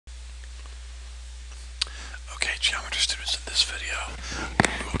geometry students, in this video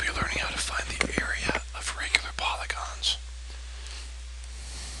we will be learning how to find the area of regular polygons.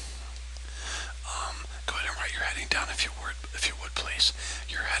 Go ahead and write your heading down if you would please.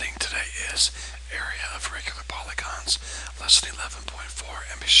 Your heading today is area of regular polygons, lesson 11.4,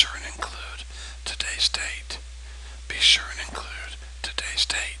 and be sure and include today's date. Be sure and include today's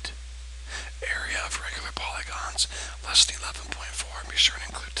date. Area of regular polygons, lesson 11.4, and be sure and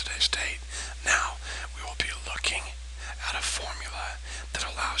include today's date. Now, we will be looking at a formula that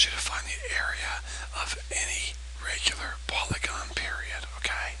allows you to find the area of any regular polygon period,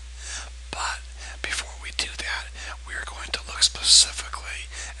 okay? But before we do that, we are going to look specifically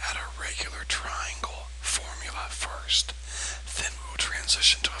at a regular triangle formula first. Then we will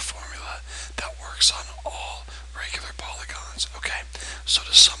transition to a formula that works on all regular polygons, okay? So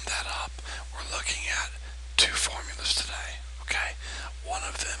to sum that up, we're looking at two formulas today, okay? One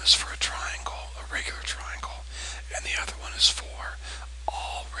of them is for a triangle, a regular triangle, and the other one is for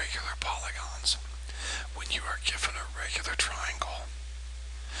all regular polygons. When you are given a regular triangle,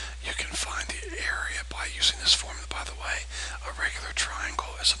 you can find the area by using this formula. By the way, a regular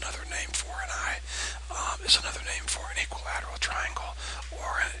triangle is another name for an equilateral triangle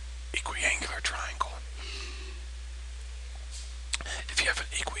or an equiangular triangle. If you have an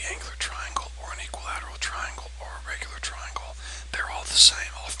equiangular triangle or an equilateral triangle or a regular triangle, they're all the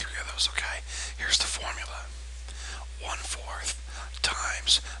same, all three of those, okay? Here's the formula. 1/4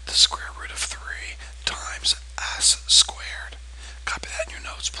 times the square root of 3 times s squared. Copy that in your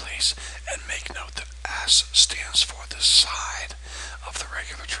notes, please, and make note that s stands for the side of the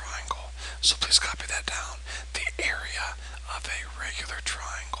regular triangle. So please copy that down. The area of a regular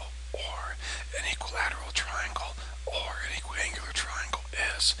triangle or an equilateral triangle or an equiangular triangle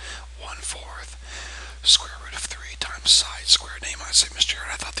is 1/4 square root of 3 times side squared. Now you might say, Mr.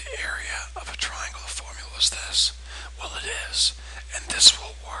 Jared, I thought the area of a triangle, the formula was this. Well, it is, and this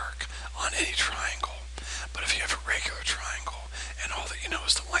will work on any triangle. But if you have a regular triangle and all that you know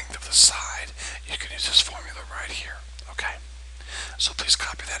is the length of the side, you can use this formula right here, okay? So please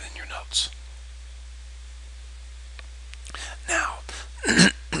copy that in your notes. Now,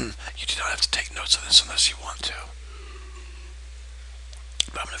 you do not have to take notes on this unless you want to.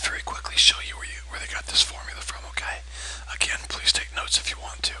 But I'm going to very quickly show you where they got this formula from, okay? Again, please take notes if you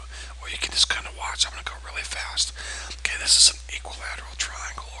want to, or you can just kind of watch. I'm going to go really fast. Okay, this is an equilateral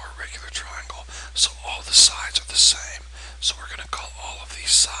triangle or a regular triangle, so all the sides are the same. So we're going to call all of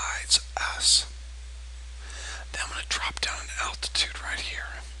these sides S. Then I'm going to drop down an altitude right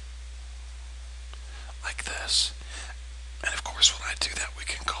here, like this. And of course, when I do that, we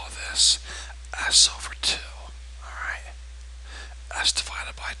can call this S over 2, all right? S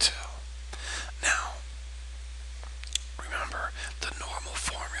divided by 2. Now, remember, the normal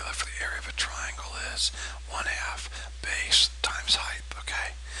formula for the area of a triangle is 1/2 base times height,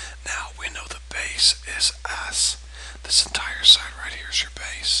 okay? Now, we know the base is S. This entire side right here is your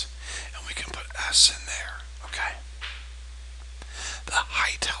base, and we can put S in there, okay? The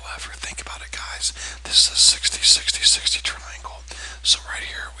height, however, think about it, guys. This is a 60, 60, 60 triangle. So right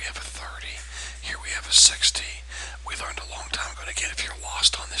here we have a 30. Here we have a 60. We learned a long time ago. And again, if you're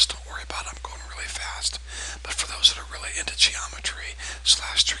lost on this, don't worry about it. I'm going really fast. But for those that are really into geometry /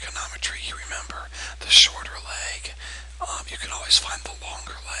 trigonometry, you remember the shorter leg. You can always find the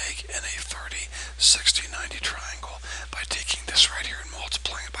longer leg in a 30, 60, 90 triangle by taking this right here and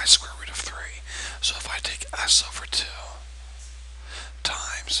multiplying it by square root of 3. So if I take S over 2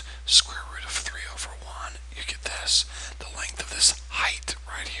 times square root of 3 over 1, you get this. The length of this height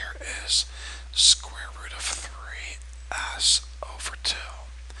right here is square root of 3s over 2.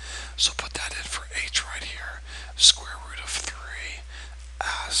 So put that in for h right here. Square root of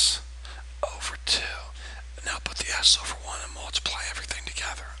 3s over 2. Now put the s over 1 and multiply everything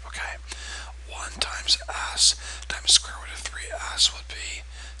together, okay? 1 times s times square root of 3s would be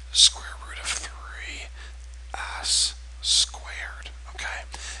square root of 3s squared, okay?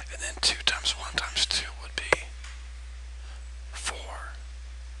 And then 2 times 1 times 2 would be 4.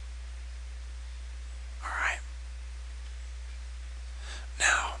 Alright?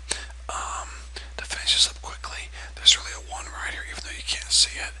 Now, to finish this up quickly, there's really a 1 right here, even though you can't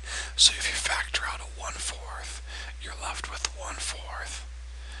see it. So if you factor out a 1/4, you're left with 1/4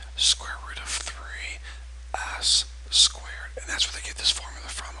 square root of 3s squared. And that's where they get this formula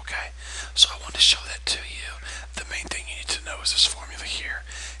from, okay? So I wanted to show that to you. The main thing you need to know is this formula here.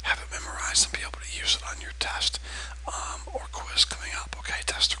 Have it memorized and be able to use it on your test or quiz coming up, okay?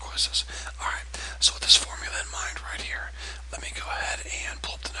 Test or quizzes. Alright, so with this formula in mind right here, let me go ahead and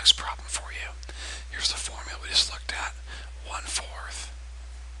pull up the next problem for you. Here's the formula we just looked at. 1/4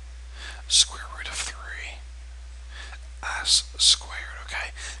 square root of 3 radius squared,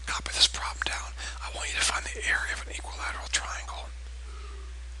 okay? Copy this problem down. I want you to find the area of an equilateral triangle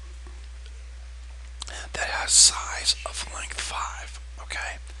that has sides of length 5,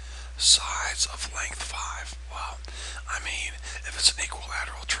 okay? Sides of length 5. Well, I mean, if it's an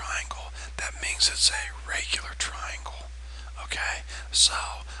equilateral triangle, that means it's a regular triangle, okay? So,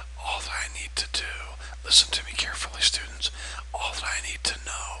 all that I need to do, listen to me carefully, students, all that I need to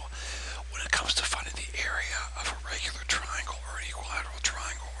know when it comes to finding the area of a regular triangle or an equilateral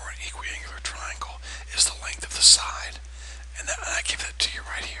triangle or an equiangular triangle is the length of the side. And I give that to you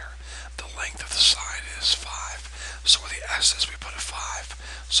right here. The length of the side is 5. So where the S is, we put a 5.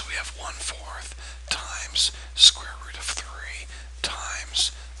 So we have 1/4 times square root of 3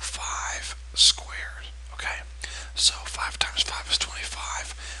 times 5 squared. Okay? So 5 times 5 is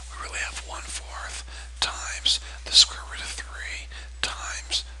 25. We really have 1/4 times the square root of 3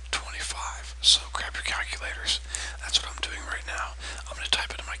 times 25. So grab your calculators. That's what I'm doing right now. I'm going to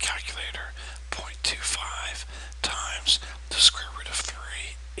type into my calculator 0.25 times the square root of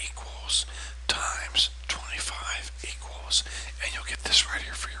 3 equals times 25 equals, and you'll get this right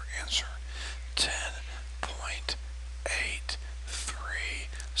here for your answer, 10.83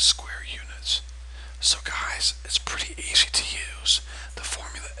 square units. So guys, it's pretty easy to use. The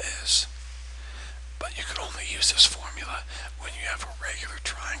formula is, but you can only use this formula when you have a regular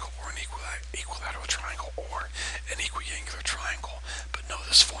triangle or an equilateral triangle or an equiangular triangle. But know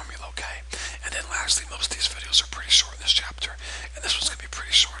this formula, okay? And then lastly, most of these videos are pretty short in this chapter, and this one's going to be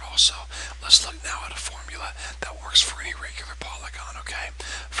pretty short also. Let's look now at a formula that works for any regular polygon, okay?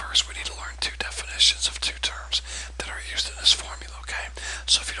 First, we need to learn two definitions of two terms that are used in this formula, okay?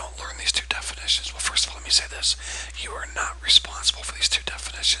 So if you don't learn these two definitions, well, first of all, let me say this. You are not responsible for these two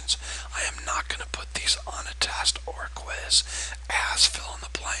definitions. I am not going to put these on a test or a quiz as fill in the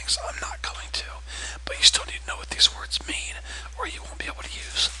blanks. I'm not going to. But you still need to know what these words mean, or you won't be able to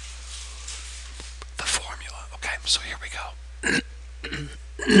use the formula. Okay, so here we go.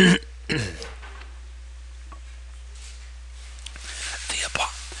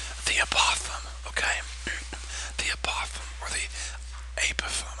 The apothegm, okay? The apothegm, or the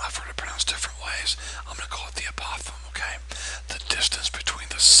apothegm, I've heard it pronounced different ways. I'm going to call it the apothegm, okay? The distance between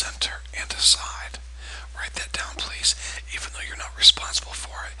the center and the side. Write that down, please. Even though you're not responsible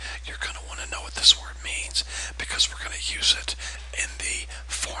for it, you're going to want to know what this word means, because we're going to use it in the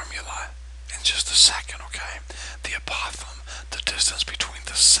formula in just a second, okay? The apothegm, the distance between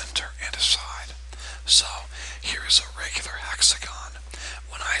the center and a side. So, here is a regular hexagon.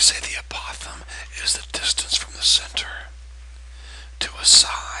 When I say the apothegm is the distance from the center to a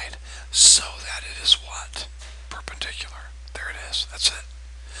side, so that it is what? Perpendicular. There it is. That's it.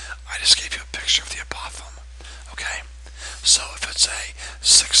 I just gave you a picture of the apothegm. Okay? So if it's a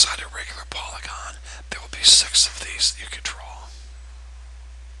 6-sided regular polygon, there will be 6 of these that you could draw.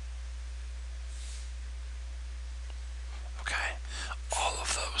 Okay? All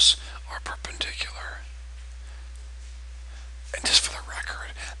of those are perpendicular. And just for the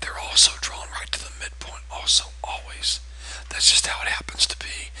record, they're also drawn right to the midpoint, also, always. That's just how it happens to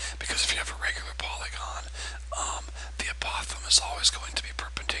be, because if you have a regular polygon, the apothegm is always going to be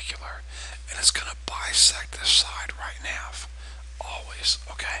perpendicular, and it's going to bisect this side right in half, always,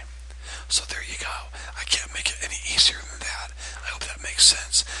 okay? So there you go. I can't make it any easier than that. I hope that makes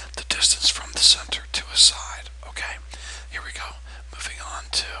sense. The distance from the center to a side, okay? Here we go. Moving on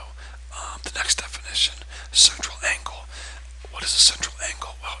to the next definition, central angle. What is a central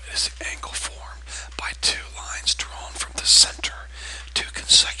angle? Well, it is the angle formed by two lines drawn from the center, two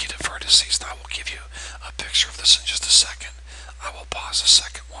consecutive vertices. And I will give you a picture of this in just a second. I will pause a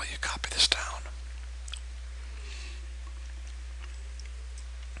second while you copy this down.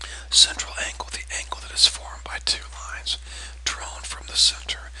 Central angle, the angle that is formed by two lines drawn from the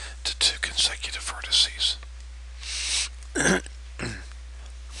center to two consecutive vertices.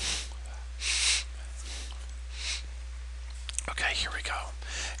 Okay, here we go.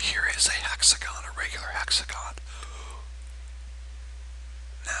 Here is a hexagon, a regular hexagon.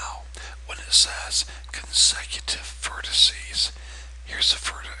 Now, when it says consecutive vertices, here's a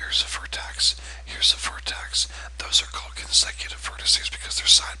vertex, here's a vertex. Those are called consecutive vertices because they're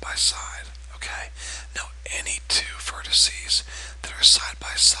side by side, okay? Now, any two vertices that are side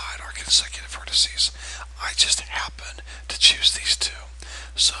by side are consecutive vertices. I just happen to choose these two.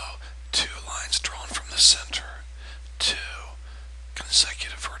 So, two lines drawn from the center, two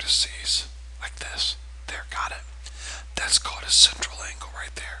consecutive vertices, like this. There, got it. That's called a central angle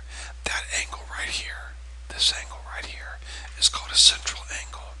right there. That angle right here, this angle right here, is called a central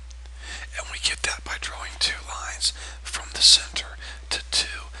angle. And we get that by drawing two lines from the center to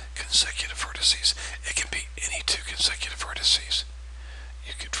two consecutive vertices. It can be any two consecutive vertices. vertices.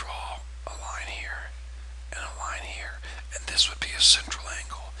 You could draw a line here and a line here, and this would be a central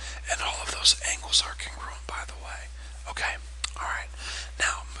angle. And all of those angles are congruent, by the way. Okay? Alright.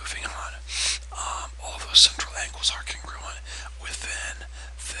 Now, moving on. All of those central angles are congruent within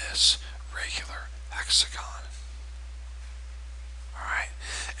this regular hexagon. Alright?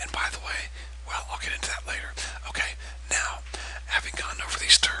 And by the way, well, I'll get into that later. Okay, now, having gone over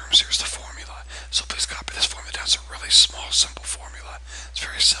these terms, here's the formula. So please copy this formula down. It's a really small, simple formula. It's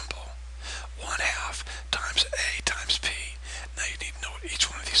very simple. 1/2 times A times P. Now you need to know what each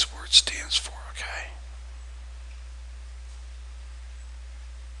one of these words stands for, okay?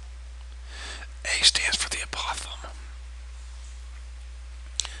 A stands for the apothem.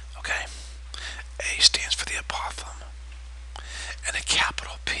 Okay? A stands for the apothem. And a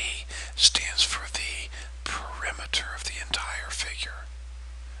capital P stands for the perimeter of the entire figure.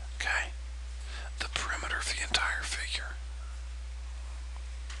 Okay? The perimeter of the entire figure.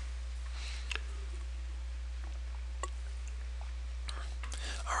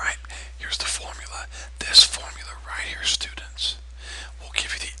 Alright, here's the formula. This formula right here, students, will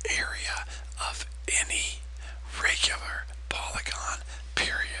give you the area of any regular polygon,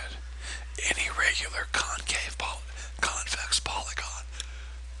 period. Any regular convex polygon.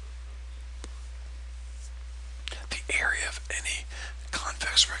 The area of any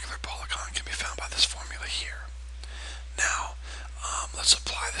convex regular polygon can be found by this formula here. Now, let's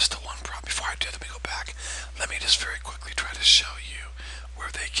apply this to one problem. Before I do, let me go back. Let me just very quickly try to show you where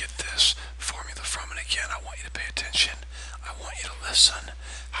they get this formula from. And again, I want you to pay attention. I want you to listen.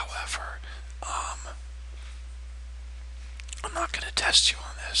 However, I'm not going to test you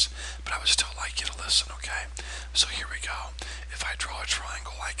on this, but I would still like you to listen, okay? So here we go. If I draw a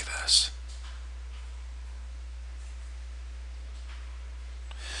triangle like this,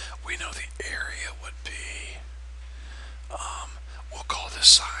 we know the area would be, we'll call this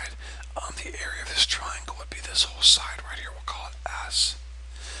side, the area of this triangle would be this whole side right here. We'll call it S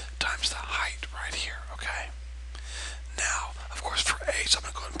times the height right here, okay? Now, of course, for A, so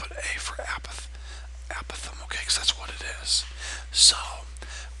I'm going to go ahead and put A for apothem, okay, because that's what it is. So,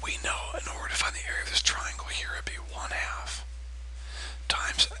 we know in order to find the area of this triangle here, it'd be 1/2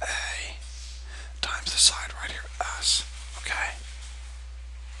 times A times the side right here, S, okay?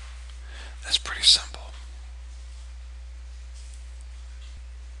 That's pretty simple.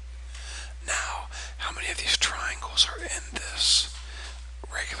 Now, how many of these triangles are in this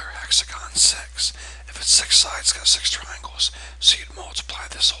regular hexagon? 6. If it's 6 sides, it's got 6 triangles, so you'd multiply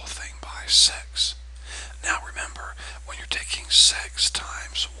this whole thing by 6. Now remember, when you're taking 6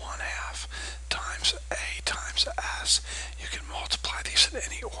 times 1/2 times A times S, you can multiply these in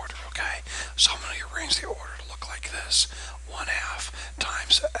any order, okay? So I'm going to arrange the order to look like this. 1/2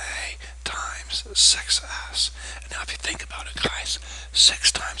 times A times 6S. And now if you think about it, guys,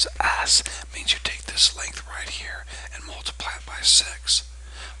 6 times S means you take this length right here and multiply it by 6.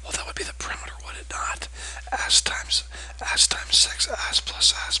 Well, that would be the perimeter, would it not? S times 6S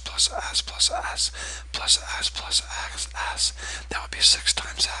plus S plus S plus S plus S plus S. That would be 6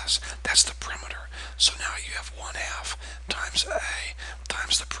 times S. That's the perimeter. So now you have 1/2 times A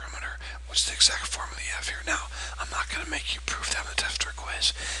times the perimeter, which is the exact formula you have here. Now, I'm not going to make you prove that on the test or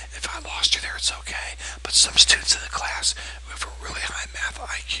quiz. If I lost you there, it's okay. But some students in the class who have a really high math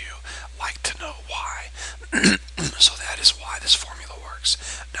IQ like to know why. So that is why this formula works.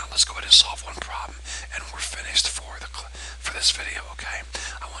 Now let's go ahead and solve one problem, and we're finished for this video, okay?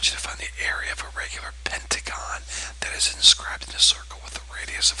 I want you to find the area of a regular pentagon that is inscribed in a circle with a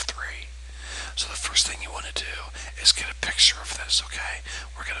radius of 3. So the first thing you want to do is get a picture of this, okay?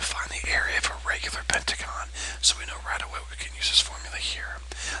 We're going to find the area of a regular pentagon, so we know right away we can use this formula here.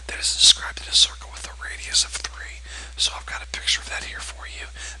 That is inscribed in a circle with a radius of 3. So I've got a picture of that here for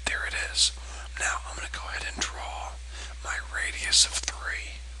you. There it is. Now I'm going to go ahead and draw my radius of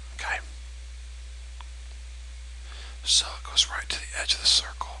 3, okay? So it goes right to the edge of the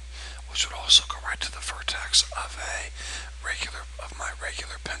circle, which would also go right to the vertex of my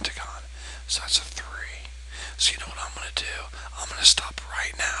regular pentagon. So that's a 3. So you know what I'm going to do? I'm going to stop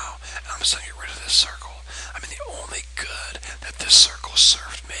right now, and I'm just going to get rid of this circle. I mean, the only good that this circle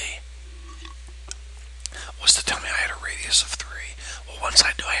served me was to tell me I had a radius of 3. Well, once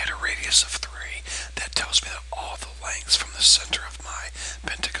I knew I had a radius of 3, that tells me that all the lengths from the center of my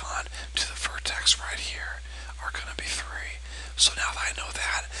pentagon to the vertex right here are going to be 3. So now that I know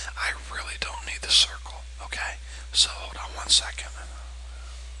that, I really don't need the circle, okay? So hold on one second.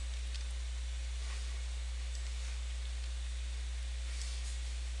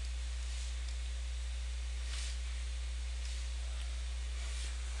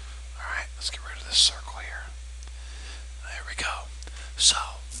 Alright, let's get rid of this circle here. There So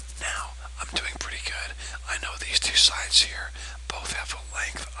now I'm doing pretty good. I know these two sides here both have a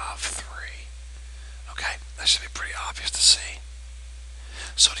length of 3. Okay, that should be pretty obvious to see.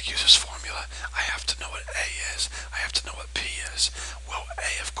 So to use this formula, I have to know what A is. I have to know what P is. Well,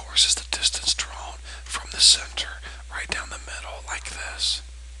 A, of course, is the distance drawn from the center right down the middle like this.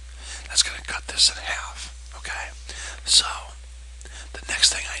 That's going to cut this in half. Okay, so the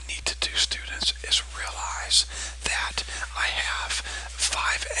next thing I need to do, students, is realize that I have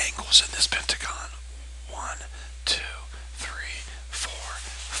 5 angles in this pentagon. 1, 2, 3, 4,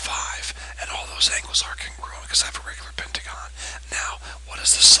 5, and all those angles are congruent because I have a regular pentagon. Now, what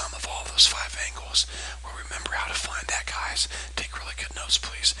is the sum of all those 5 angles? Well, remember how to find that, guys. Take really good notes,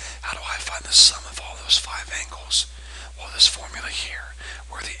 please. How do I find the sum of all those 5 angles? Well, this formula here,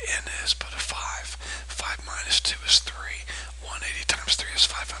 where the n is but a 5. 5 minus 2 is 3. 180 times 3 is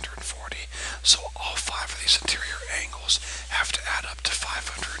 540. So all 5 of these interior angles have to add up to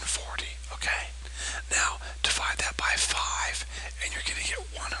 540, okay? Now, divide that by 5, and you're going to get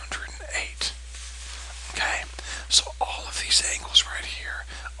 108. Okay? So all of these angles right here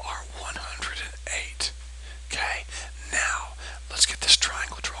are 108. Okay? Now, let's get this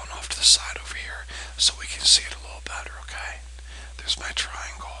triangle drawn off to the side over here so we can see it a little better, okay? There's my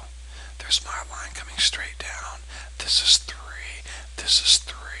triangle. There's my line coming straight down. This is 3. This is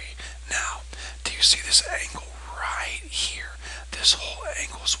 3. Now, do you see this angle right here? This whole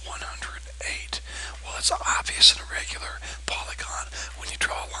angle is 108. Well, it's obvious in a regular polygon. When you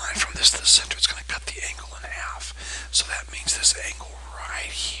draw a line from this to the center, it's going to cut the angle in half. So that means this angle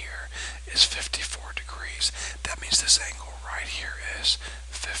right here is 54 degrees. That means this angle right here is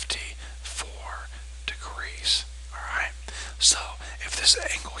 54 degrees. Alright? So, if this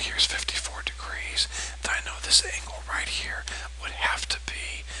angle here is 54 degrees, then I know this angle right here would have to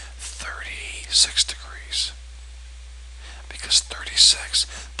be 36 degrees. Because 36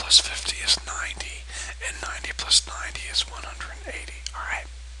 plus 50 is 90, and 90 plus 90 is 180. Alright?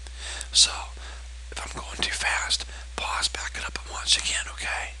 So, if I'm going too fast, pause, back it up, and watch again,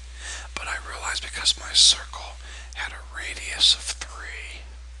 okay? But I realized because my circle had a radius of 3,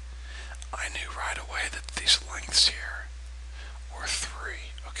 I knew right away that these lengths here were 3,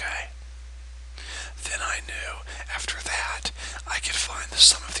 okay? Then I knew after that I could find the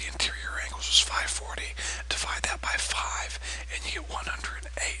sum of the interior angles was 540. Divide that by 5 and you get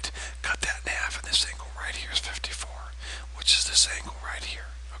 108. Cut that in half, and this angle right here is 54, which is this angle right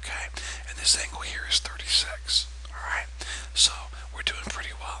here, okay? And this angle here is 36. Alright? So we're doing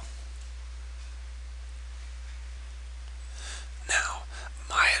pretty well. Now,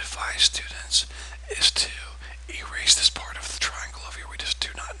 my advice, students, is to erase this part of the triangle over here. We just do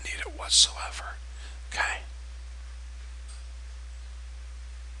not need it whatsoever. Okay?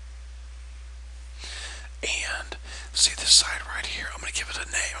 And see this side right here? I'm going to give it a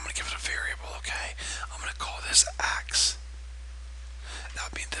name. I'm going to give it a variable, okay? I'm going to call this x.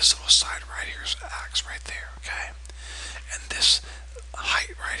 That would mean this little side right here is x right there, okay? And this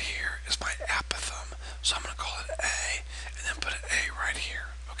height right here is my apothem. So I'm going to call it A, and then put an A right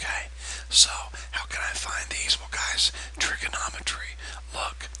here, okay? So, how can I find these? Well, guys, trigonometry.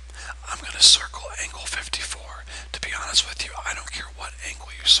 Look, I'm going to circle angle 54. To be honest with you, I don't care what angle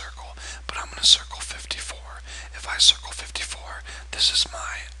you circle, but I'm going to circle 54. If I circle 54, this is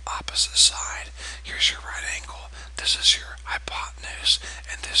my opposite side. Here's your right angle. This is your hypotenuse,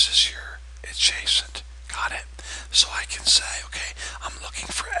 and this is your adjacent. Got it? So I can say, okay, I'm looking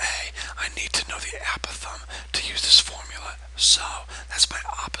for A. I need to know the apothem to use this formula. So that's my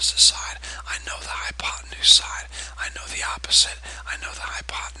opposite side. I know the hypotenuse side. I know the opposite. I know the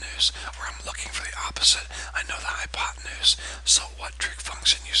hypotenuse. Or I'm looking for the opposite. I know the hypotenuse. So what trig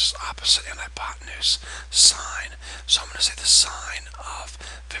function uses opposite and hypotenuse? Sine. So I'm going to say the sine of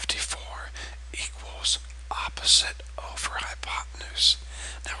 54 equals opposite over hypotenuse.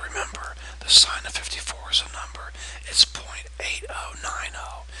 Now remember, the sine of 54 is a number. It's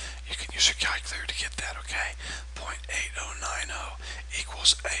 0.8090. You can use your calculator to get that, okay? 0.8090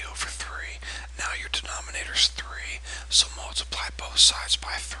 equals A over 3. Now your denominator's 3, so multiply both sides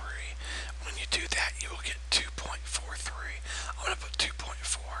by 3. When you do that, you will get 2.43. I'm going to put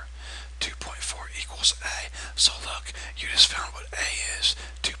 2.4. 2.4 equals A. So look, you just found what A is.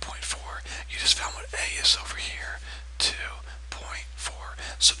 2.4. You just found what A is over here. 2.4.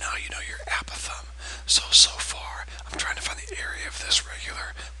 So now you know your apothem. So far, I'm trying to find the area of this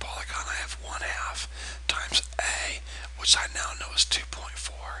regular polygon. I have 1/2 times A, which I now know is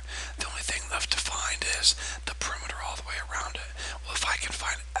 2.4. The only thing left to find is the perimeter all the way around it. Well, if I can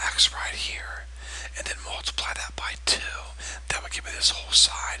find X right here, and then multiply that by 2, that would give me this whole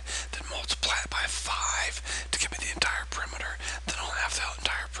side. Then multiply it by 5 to give me the entire perimeter. Then I'll have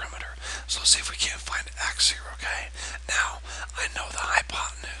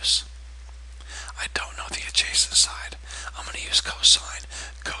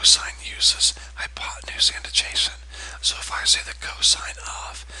cosine uses hypotenuse and adjacent. So if I say the cosine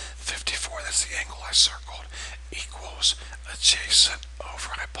of 54, that's the angle I circled, equals adjacent over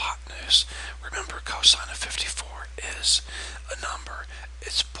hypotenuse. Remember, cosine of 54 is a number.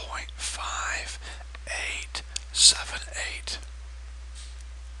 It's 0.5878.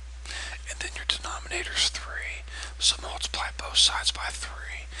 And then your denominator's 3. So multiply both sides by 3,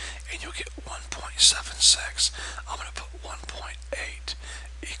 and you'll get 1.76. I'm going to put 1.8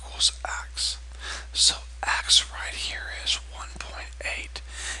 equals x. So x right here is 1.8.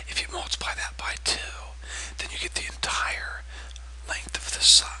 If you multiply that by 2, then you get the entire length of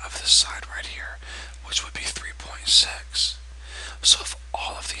this side right here, which would be 3.6. So if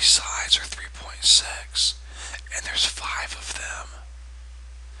all of these sides are 3.6, and there's 5 of them,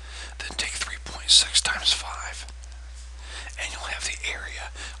 then take 3.6 times 5, and you'll have the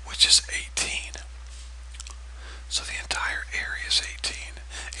area, which is 18. So the entire area is 18.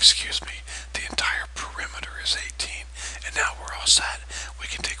 Excuse me, the entire perimeter is 18. And now we're all set. We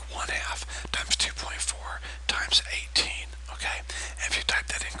can take 1/2 times 2.4 times 18. Okay? And if you type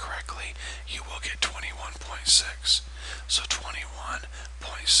that in correctly, you will get 21.6. So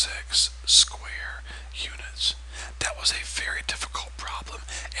 21.6 square units. That was a very difficult problem,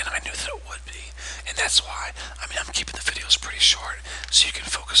 and I knew that it would be. And that's why, I'm keeping the videos pretty short so you can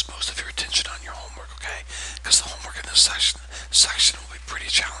focus most of your attention on your homework, okay? Because the homework in this section will be pretty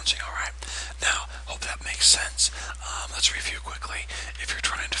challenging, alright? Now, hope that makes sense. Let's review quickly. If you're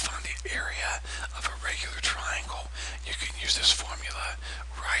trying to find the area of a regular triangle, you can use this formula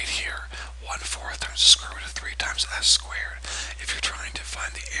right here. 1/4 times the square root of 3 times s squared. If you're trying to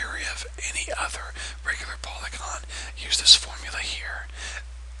find the area of any other regular polygon, use this formula here.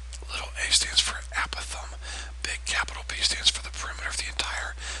 Little a stands for apothem. Big capital P stands for the perimeter of the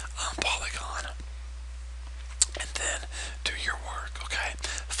entire polygon. And then do your work, okay?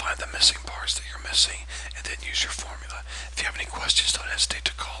 Find the missing parts that you're missing, and then use your formula. If you have any questions, don't hesitate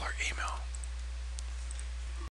to call or email.